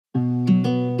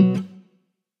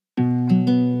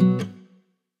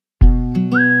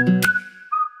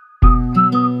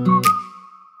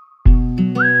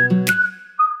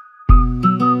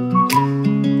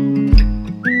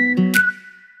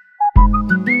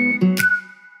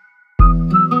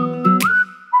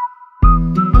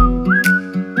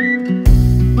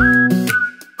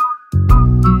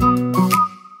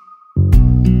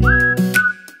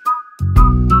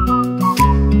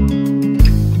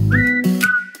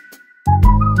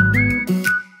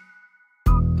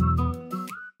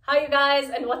guys,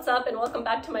 and what's up, and welcome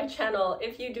back to my channel.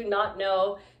 If you do not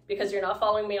know, because you're not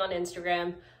following me on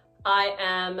Instagram, I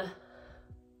am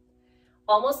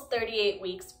almost 38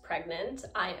 weeks pregnant.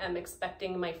 I am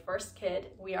expecting my first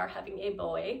kid. We are having a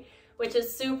boy, which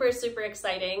is super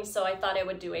exciting. So I thought I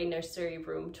would do a nursery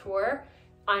room tour.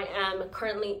 I am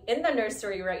currently in the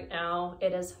nursery right now.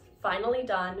 It is finally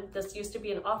done. This used to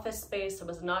be an office space. It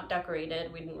was not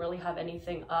decorated. We didn't really have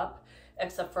anything up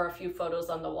except for a few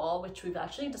photos on the wall, which we've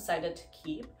actually decided to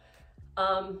keep.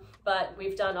 But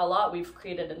we've done a lot. We've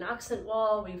created an accent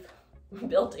wall. We've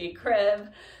built a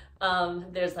crib.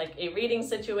 There's like a reading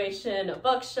situation, a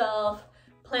bookshelf,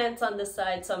 plants on this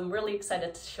side. So I'm really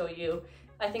excited to show you.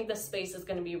 I think this space is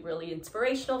going to be really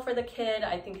inspirational for the kid.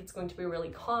 I think it's going to be really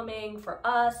calming for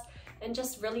us and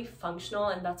just really functional.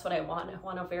 And that's what I want. I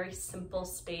want a very simple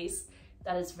space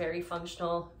that is very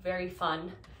functional, very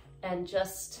fun, and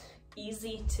just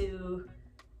easy to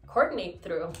coordinate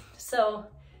through. So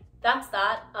that's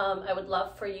that. I would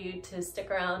love for you to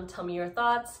stick around, tell me your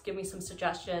thoughts, give me some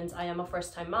suggestions. I am a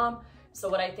first-time mom, so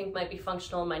what I think might be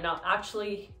functional might not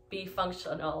actually be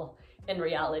functional in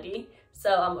reality.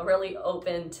 So I'm really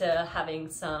open to having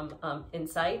some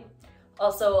insight.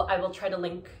 Also, I will try to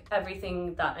link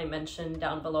everything that I mentioned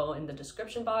down below in the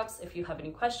description box. If you have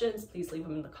any questions, please leave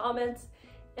them in the comments.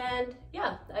 And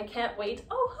yeah, I can't wait.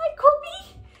 Oh, hi,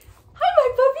 Kobe. Hi,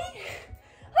 my puppy.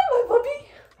 Hi, my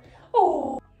puppy.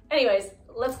 Oh. Anyways,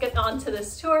 let's get on to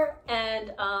this tour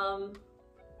and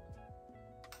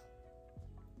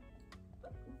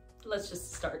let's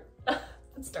just start.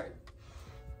 Let's start.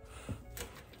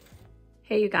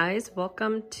 Hey you guys,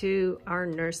 welcome to our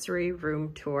nursery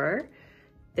room tour.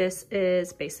 This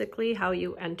is basically how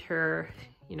you enter,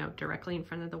 you know, directly in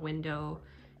front of the window.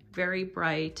 Very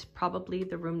bright, probably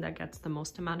the room that gets the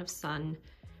most amount of sun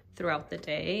throughout the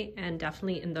day, and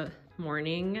definitely in the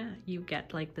morning you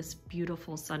get like this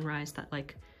beautiful sunrise that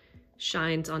like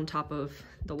shines on top of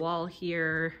the wall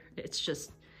here. It's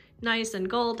just nice and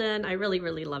golden. I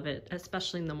really love it,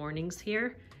 especially in the mornings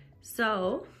here.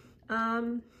 So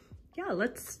yeah,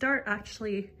 let's start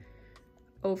actually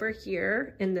over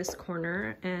here in this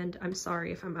corner. And I'm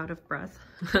sorry if I'm out of breath.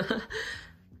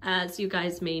 As you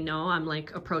guys may know, I'm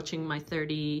like approaching my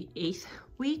 38th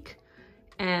week,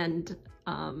 and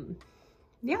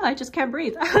yeah, I just can't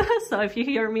breathe. So if you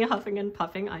hear me huffing and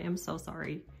puffing, I am so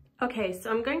sorry. Okay, so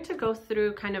I'm going to go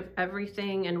through kind of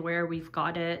everything and where we've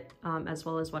got it, as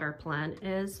well as what our plan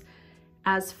is.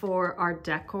 As for our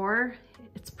decor,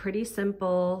 it's pretty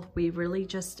simple. We really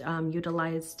just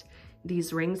utilized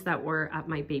these rings that were at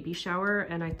my baby shower,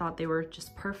 and I thought they were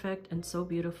just perfect and so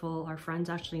beautiful. Our friends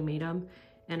actually made them,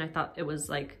 and I thought it was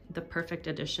like the perfect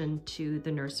addition to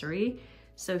the nursery.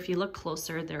 So if you look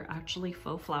closer, they're actually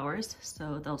faux flowers,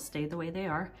 so they'll stay the way they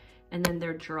are. And then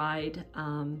they're dried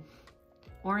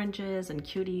oranges and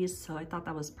cuties, so I thought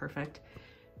that was perfect.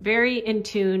 Very in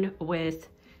tune with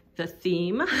the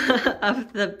theme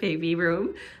of the baby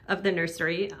room of the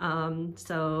nursery.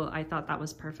 So I thought that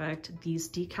was perfect. These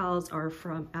decals are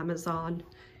from Amazon.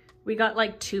 We got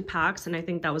like 2 packs, and I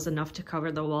think that was enough to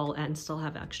cover the wall and still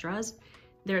have extras.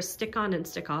 They're stick on and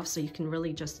stick off, so you can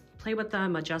really just play with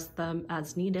them, adjust them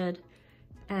as needed,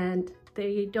 and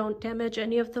they don't damage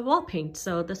any of the wall paint.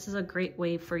 So this is a great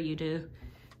way for you to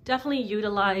definitely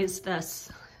utilize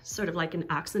this sort of like an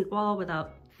accent wall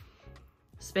without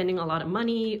spending a lot of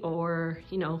money or,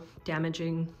 you know,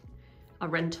 damaging a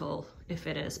rental if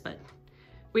it is, but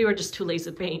we were just too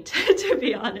lazy to paint, to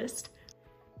be honest.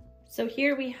 So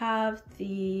here we have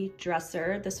the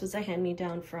dresser. This was a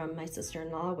hand-me-down from my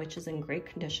sister-in-law, which is in great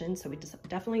condition. So we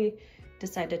definitely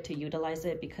decided to utilize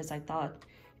it because I thought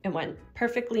it went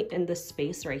perfectly in this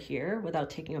space right here without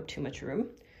taking up too much room.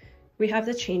 We have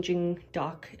the changing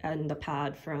dock and the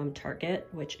pad from Target,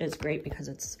 which is great because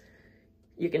it's,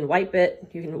 you can wipe it,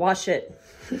 you can wash it.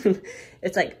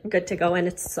 It's like good to go, and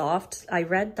it's soft. I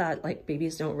read that like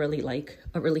babies don't really like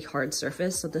a really hard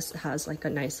surface. So this has like a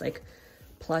nice like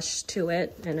plush to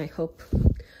it, and I hope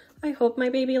my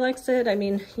baby likes it. I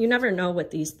mean, you never know with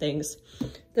these things.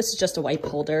 This is just a wipe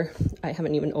holder. I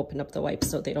haven't even opened up the wipes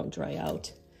so they don't dry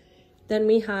out. Then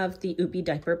we have the Oopie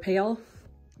diaper pail.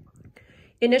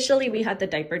 Initially we had the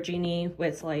diaper genie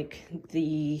with like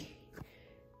the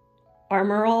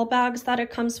Armor All bags that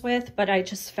it comes with, but I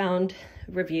just found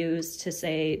reviews to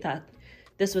say that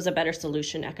this was a better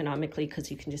solution economically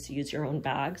because you can just use your own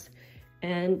bags.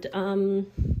 And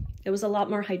it was a lot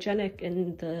more hygienic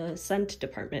in the scent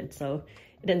department, so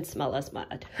it didn't smell as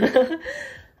bad.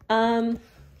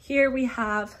 Here we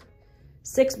have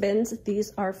 6 bins.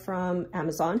 These are from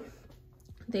Amazon.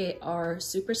 They are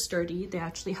super sturdy. They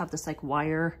actually have this like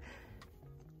wire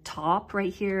top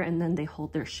right here, and then they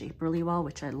hold their shape really well,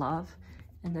 which I love.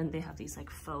 And then they have these like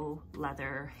faux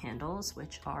leather handles,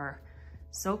 which are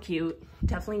so cute.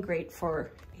 Definitely great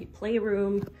for a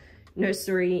playroom,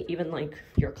 nursery, even like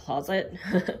your closet.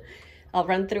 I'll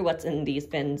run through what's in these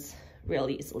bins real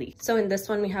easily. So in this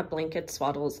one, we have blankets,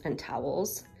 swaddles, and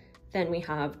towels. Then we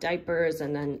have diapers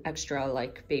and then extra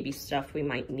like baby stuff we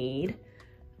might need.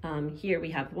 Here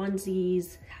we have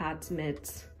onesies, hats,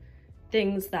 mitts,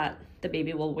 things that the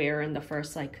baby will wear in the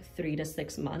first like 3 to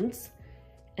 6 months.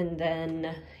 And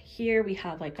then here we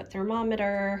have like a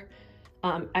thermometer,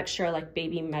 extra like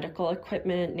baby medical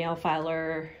equipment, nail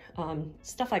filer,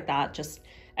 stuff like that, just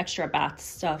extra bath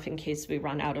stuff in case we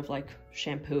run out of like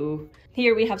shampoo.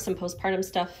 Here we have some postpartum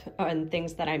stuff and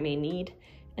things that I may need.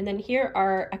 And then here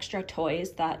are extra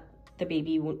toys that the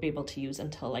baby won't be able to use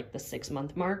until like the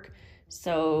 6-month mark.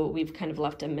 So we've kind of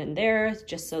left them in there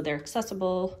just so they're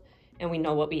accessible and we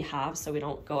know what we have, so we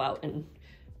don't go out and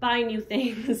buy new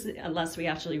things unless we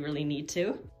actually really need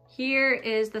to. Here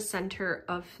is the center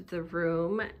of the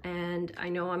room, and I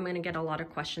know I'm gonna get a lot of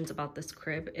questions about this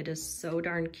crib. It is so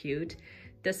darn cute.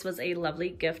 This was a lovely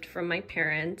gift from my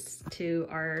parents to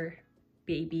our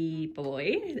baby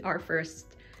boy,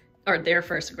 their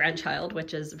first grandchild,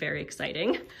 which is very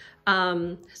exciting.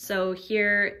 So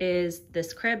here is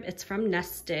this crib. It's from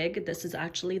Nestig. This is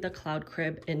actually the cloud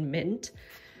crib in mint.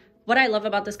 What I love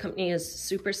about this company is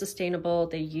super sustainable.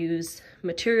 They use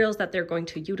materials that they're going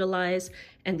to utilize,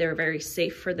 and they're very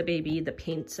safe for the baby. The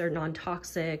paints are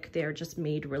non-toxic. They're just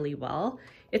made really well.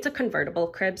 It's a convertible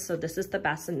crib, so this is the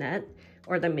bassinet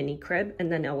or the mini crib,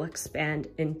 and then it will expand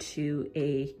into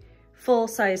a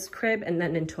full-size crib and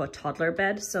then into a toddler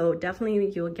bed. So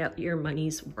definitely you'll get your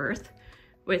money's worth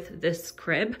with this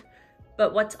crib.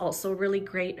 But what's also really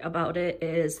great about it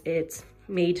is it's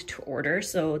made to order,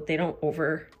 so they don't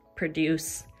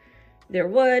overproduce their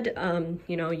wood.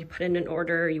 You know, you put in an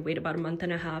order, you wait about 1.5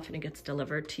 months, and it gets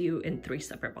delivered to you in 3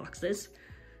 separate boxes.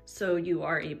 So you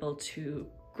are able to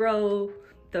grow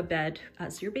the bed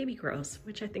as your baby grows,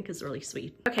 which I think is really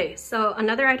sweet. Okay, so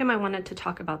another item I wanted to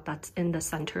talk about that's in the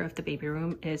center of the baby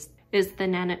room is the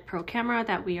Nanit Pro camera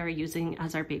that we are using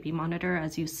as our baby monitor.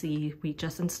 As you see, we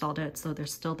just installed it, so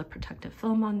there's still the protective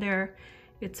film on there.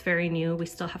 It's very new, we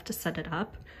still have to set it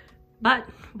up. But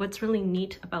what's really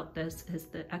neat about this is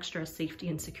the extra safety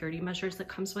and security measures that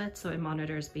comes with. So it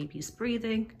monitors baby's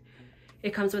breathing.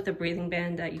 It comes with a breathing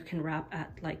band that you can wrap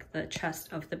at like the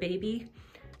chest of the baby.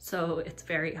 So it's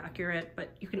very accurate, but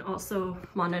you can also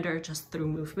monitor just through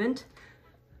movement.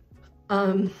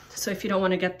 So if you don't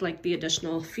want to get like the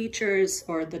additional features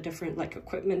or the different like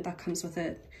equipment that comes with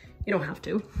it, you don't have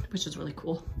to, which is really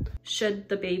cool. Should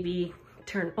the baby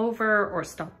turn over or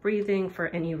stop breathing for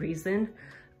any reason,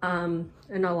 an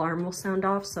alarm will sound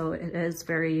off. So it is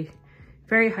very,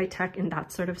 very high tech in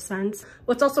that sort of sense.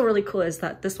 What's also really cool is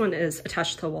that this one is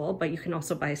attached to the wall, but you can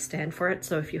also buy a stand for it.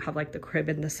 So if you have like the crib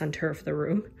in the center of the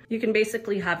room, you can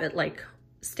basically have it like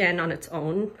stand on its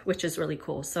own, which is really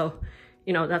cool. So,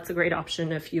 you know, that's a great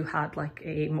option if you had like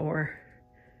a more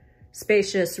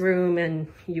spacious room and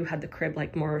you had the crib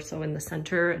like more so in the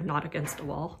center and not against a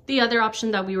wall. The other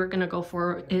option that we were gonna go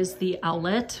for is the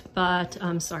outlet, but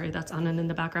sorry, that's on and in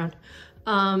the background.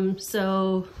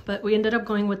 But we ended up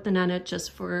going with the Nanit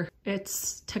just for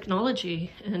its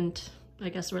technology and I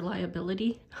guess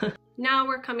reliability. Now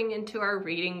we're coming into our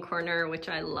reading corner, which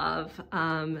I love.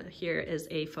 Here is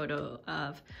a photo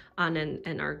of Anand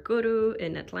and our guru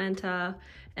in Atlanta.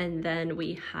 And then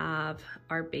we have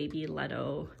our baby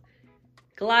Leto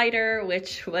glider,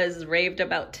 which was raved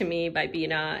about to me by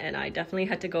Bina, and I definitely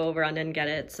had to go over and get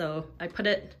it. So I put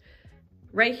it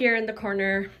right here in the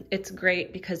corner. It's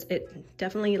great because it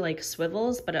definitely like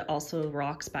swivels, but it also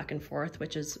rocks back and forth,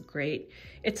 which is great.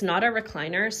 It's not a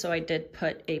recliner, so I did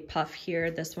put a puff here.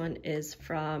 This one is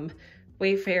from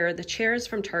Wayfair. The chair is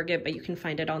from Target, but you can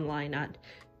find it online at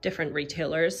different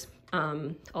retailers.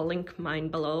 I'll link mine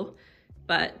below,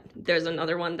 but there's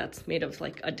another one that's made of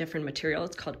like a different material.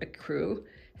 It's called Ecru,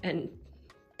 and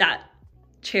that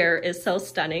chair is so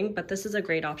stunning, but this is a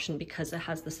great option because it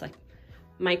has this like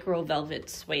micro velvet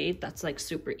suede that's like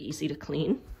super easy to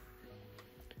clean.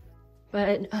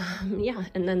 But yeah,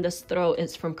 and then this throw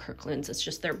is from Kirkland's. It's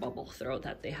just their bubble throw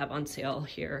that they have on sale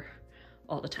here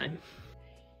all the time.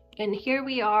 And here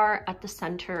we are at the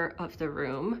center of the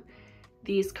room.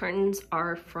 These curtains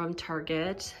are from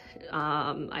Target.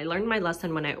 I learned my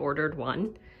lesson when I ordered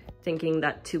one, thinking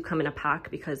that 2 come in a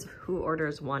pack, because who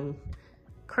orders 1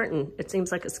 curtain? It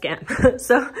seems like a scam.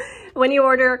 So when you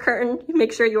order a curtain,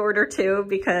 make sure you order 2,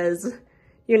 because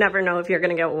you never know if you're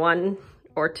gonna get 1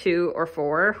 or 2 or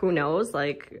 4, who knows?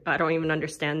 Like, I don't even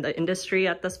understand the industry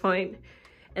at this point.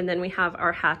 And then we have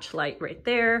our hatch light right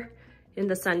there. In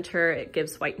the center, it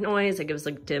gives white noise, it gives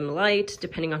like dim light,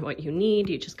 depending on what you need.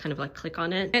 You just kind of like click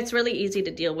on it. It's really easy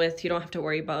to deal with. You don't have to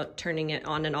worry about turning it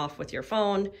on and off with your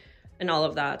phone and all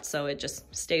of that. So it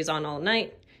just stays on all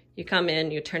night. You come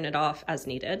in, you turn it off as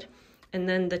needed. And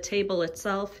then the table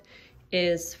itself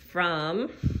is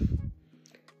from,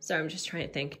 sorry, I'm just trying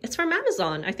to think. It's from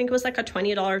Amazon. I think it was like a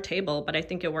 $20 table, but I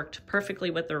think it worked perfectly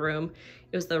with the room.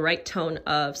 It was the right tone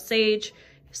of sage.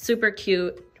 Super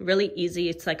cute, really easy.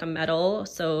 It's like a metal,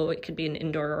 so it could be an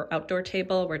indoor or outdoor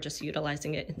table. We're just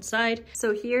utilizing it inside.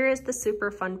 So here is the super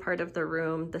fun part of the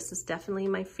room. This is definitely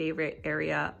my favorite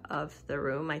area of the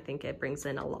room. I think it brings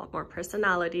in a lot more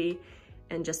personality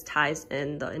and just ties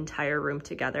in the entire room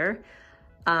together.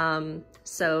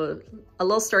 So a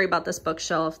little story about this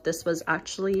bookshelf. This was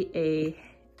actually a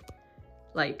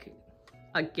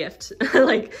gift.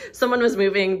 Like someone was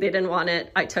moving, they didn't want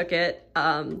it, I took it.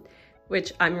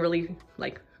 Which I'm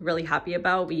really happy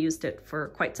about. We used it for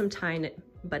quite some time,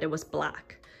 but it was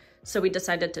black. So we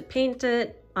decided to paint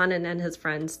it. Anand and his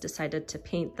friends decided to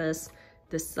paint this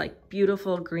like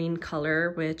beautiful green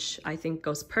color, which I think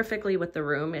goes perfectly with the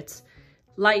room. It's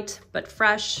light, but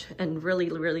fresh and really,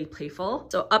 really playful.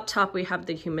 So up top, we have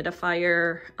the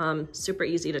humidifier, super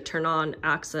easy to turn on,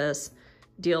 access,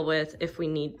 deal with if we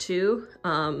need to.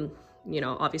 You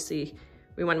know, obviously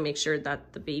we want to make sure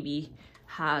that the baby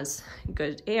has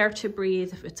good air to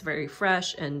breathe. It's very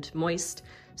fresh and moist,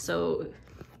 so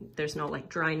there's no like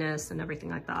dryness and everything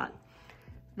like that.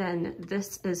 Then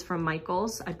this is from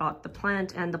Michael's. I bought the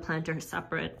plant and the planter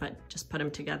separate, but just put them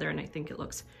together, and I think it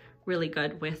looks really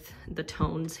good with the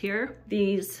tones here.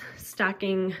 These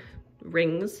stacking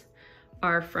rings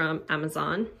are from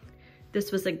Amazon.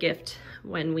 This was a gift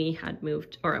when we had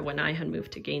moved, or when I had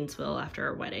moved to Gainesville after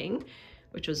our wedding,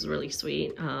 which was really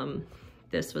sweet.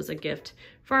 This was a gift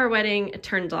for our wedding. It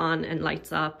turns on and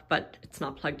lights up, but it's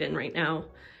not plugged in right now.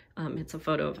 It's a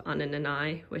photo of Anand and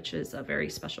I, which is a very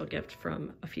special gift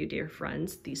from a few dear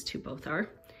friends. These two both are.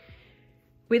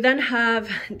 We then have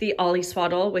the Ollie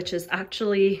swaddle, which is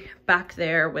actually back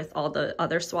there with all the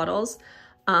other swaddles.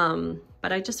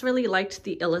 But I just really liked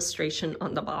the illustration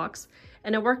on the box,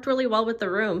 and it worked really well with the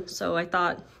room. So I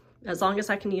thought, as long as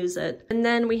I can use it. And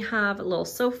then we have a little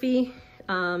Sophie,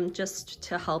 just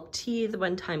to help teeth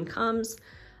when time comes.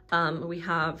 We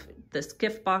have this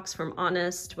gift box from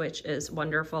Honest, which is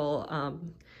wonderful.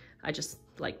 I just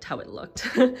liked how it looked.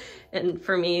 And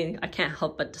for me, I can't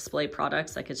help but display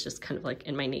products. Like, it's just kind of like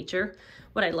in my nature.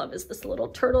 What I love is this little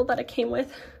turtle that it came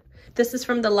with. This is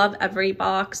from the Love Every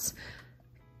box.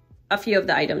 A few of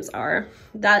the items are.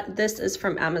 This is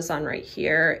from Amazon right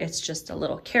here. It's just a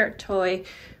little carrot toy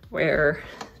where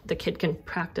the kid can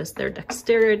practice their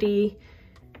dexterity.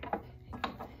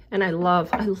 And I love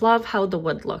how the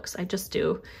wood looks. I just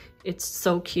do. It's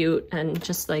so cute and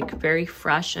just like very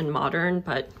fresh and modern,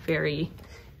 but very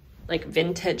like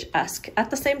vintage-esque at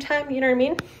the same time, you know what I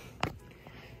mean?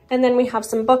 And then we have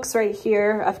some books right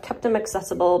here. I've kept them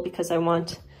accessible because I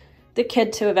want the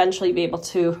kid to eventually be able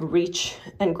to reach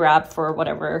and grab for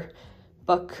whatever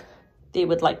book they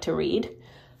would like to read.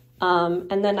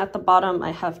 And then at the bottom,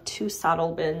 I have 2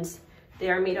 saddle bins. They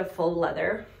are made of full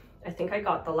leather. I think I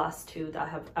got the last 2 that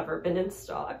have ever been in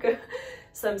stock.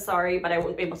 So I'm sorry, but I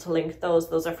won't be able to link those.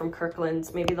 Those are from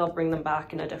Kirkland's. Maybe they'll bring them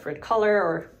back in a different color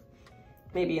or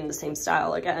maybe in the same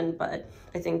style again, but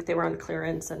I think they were on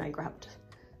clearance and I grabbed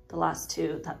the last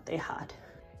 2 that they had.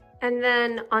 And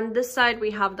then on this side,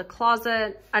 we have the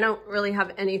closet. I don't really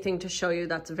have anything to show you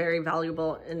that's very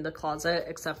valuable in the closet,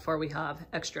 except for we have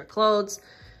extra clothes,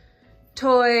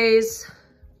 toys,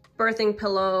 birthing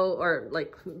pillow, or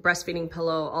like breastfeeding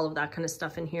pillow, all of that kind of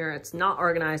stuff in here. It's not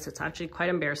organized. It's actually quite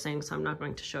embarrassing, so I'm not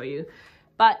going to show you.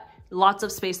 But lots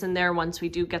of space in there once we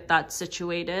do get that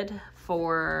situated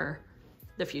for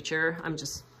the future.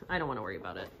 I don't want to worry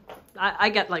about it. I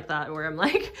get like that where I'm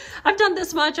like, I've done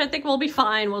this much, I think we'll be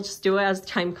fine. We'll just do it as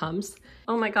time comes.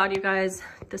 Oh my God, you guys,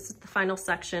 this is the final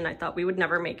section. I thought we would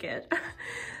never make it.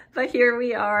 But here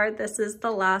we are. This is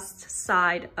the last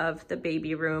side of the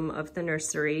baby room of the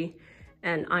nursery,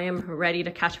 and I am ready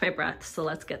to catch my breath, so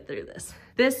let's get through this.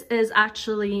 This is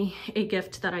actually a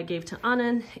gift that I gave to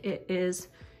Anand. It is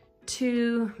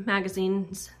 2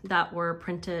 magazines that were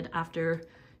printed after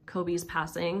Kobe's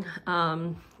passing.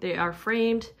 They are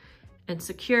framed and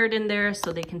secured in there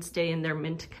so they can stay in their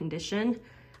mint condition.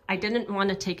 I didn't want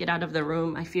to take it out of the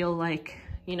room. I feel like,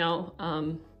 you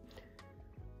know,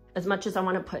 as much as I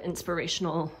want to put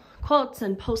inspirational quotes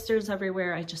and posters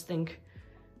everywhere, I just think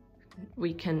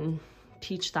we can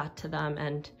teach that to them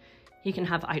and he can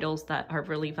have idols that are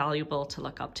really valuable to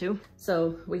look up to.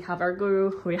 So we have our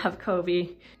guru, we have Kobe.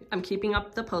 I'm keeping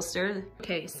up the poster.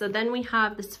 Okay, so then we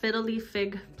have this fiddly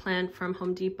fig plant from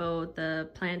Home Depot. The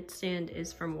plant stand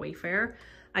is from Wayfair.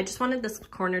 I just wanted this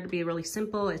corner to be really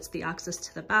simple. It's the access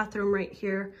to the bathroom right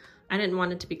here. I didn't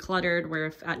want it to be cluttered where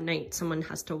if at night someone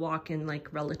has to walk in like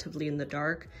relatively in the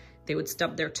dark, they would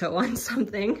stub their toe on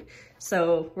something.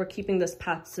 So we're keeping this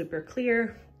path super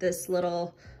clear. This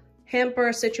little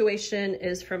hamper situation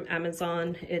is from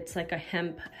Amazon. It's like a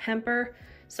hamper.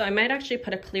 So I might actually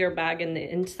put a clear bag in the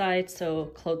inside so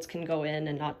clothes can go in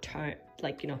and not try,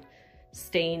 like, you know,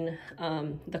 stain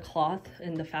the cloth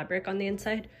and the fabric on the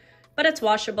inside. But it's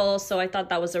washable, so I thought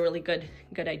that was a really good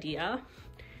idea.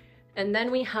 And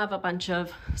then we have a bunch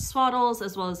of swaddles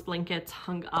as well as blankets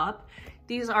hung up.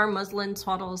 These are muslin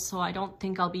swaddles, so I don't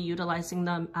think I'll be utilizing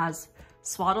them as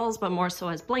swaddles, but more so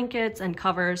as blankets and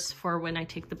covers for when I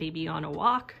take the baby on a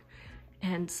walk.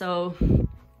 And so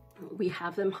we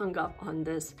have them hung up on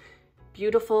this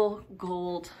beautiful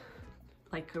gold,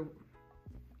 like a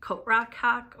coat rack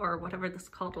hack or whatever this is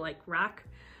called, like rack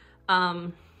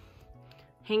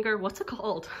hanger. What's it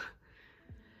called?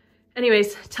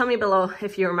 Anyways, tell me below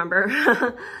if you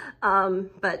remember.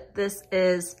 But this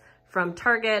is from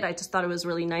Target. I just thought it was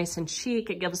really nice and chic.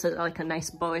 It gives it like a nice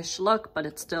boyish look, but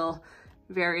it's still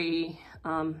very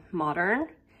modern.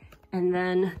 And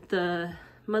then the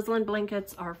muslin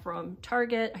blankets are from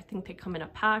Target. I think they come in a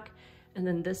pack. And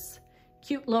then this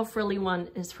cute low frilly one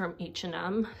is from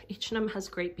H&M. H&M has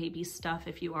great baby stuff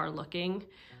if you are looking.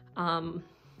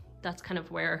 That's kind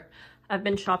of where I've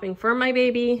been shopping for my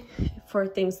baby for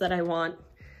things that I want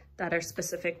that are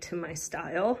specific to my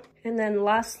style. And then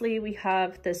lastly, we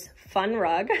have this fun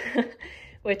rug,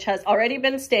 which has already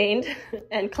been stained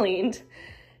and cleaned.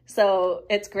 So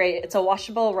it's great. It's a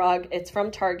washable rug. It's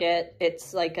from Target.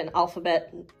 It's like an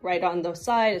alphabet right on the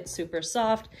side. It's super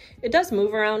soft. It does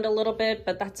move around a little bit,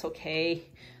 but that's okay.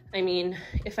 I mean,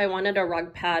 if I wanted a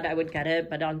rug pad, I would get it,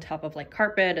 but on top of like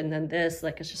carpet and then this,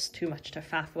 like, it's just too much to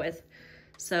faff with.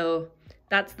 So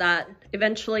that's that.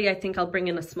 Eventually, I think I'll bring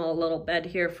in a small little bed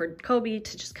here for Kobe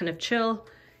to just kind of chill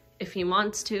if he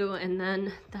wants to, and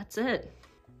then that's it.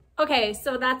 Okay,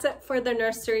 so that's it for the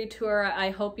nursery tour.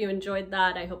 I hope you enjoyed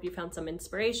that. I hope you found some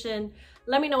inspiration.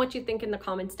 Let me know what you think in the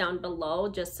comments down below,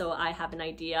 just so I have an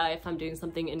idea if I'm doing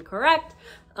something incorrect.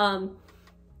 I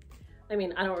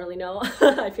mean, I don't really know.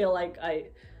 I feel like I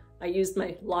used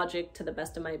my logic to the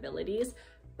best of my abilities,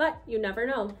 but you never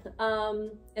know.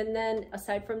 And then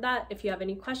aside from that, if you have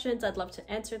any questions, I'd love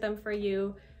to answer them for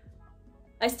you.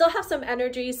 I still have some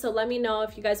energy, so let me know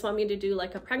if you guys want me to do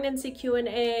like a pregnancy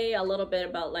Q&A, a little bit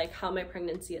about like how my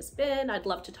pregnancy has been. I'd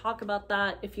love to talk about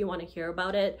that if you want to hear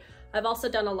about it. I've also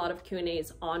done a lot of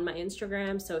Q&As on my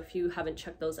Instagram, so if you haven't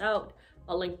checked those out,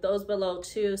 I'll link those below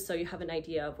too, so you have an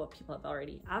idea of what people have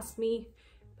already asked me.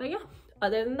 But yeah,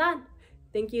 other than that,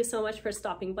 thank you so much for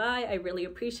stopping by. I really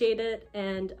appreciate it,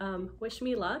 and wish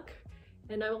me luck,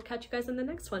 and I will catch you guys in the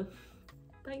next one.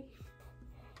 Bye.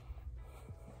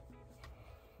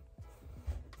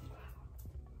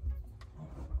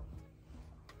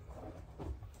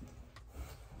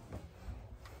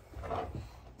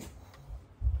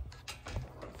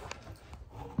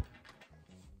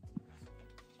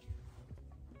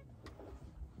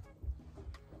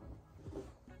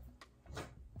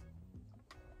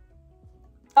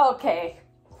 Okay.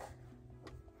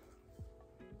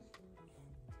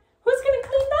 Who's gonna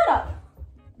clean that up?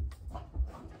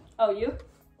 Oh, you?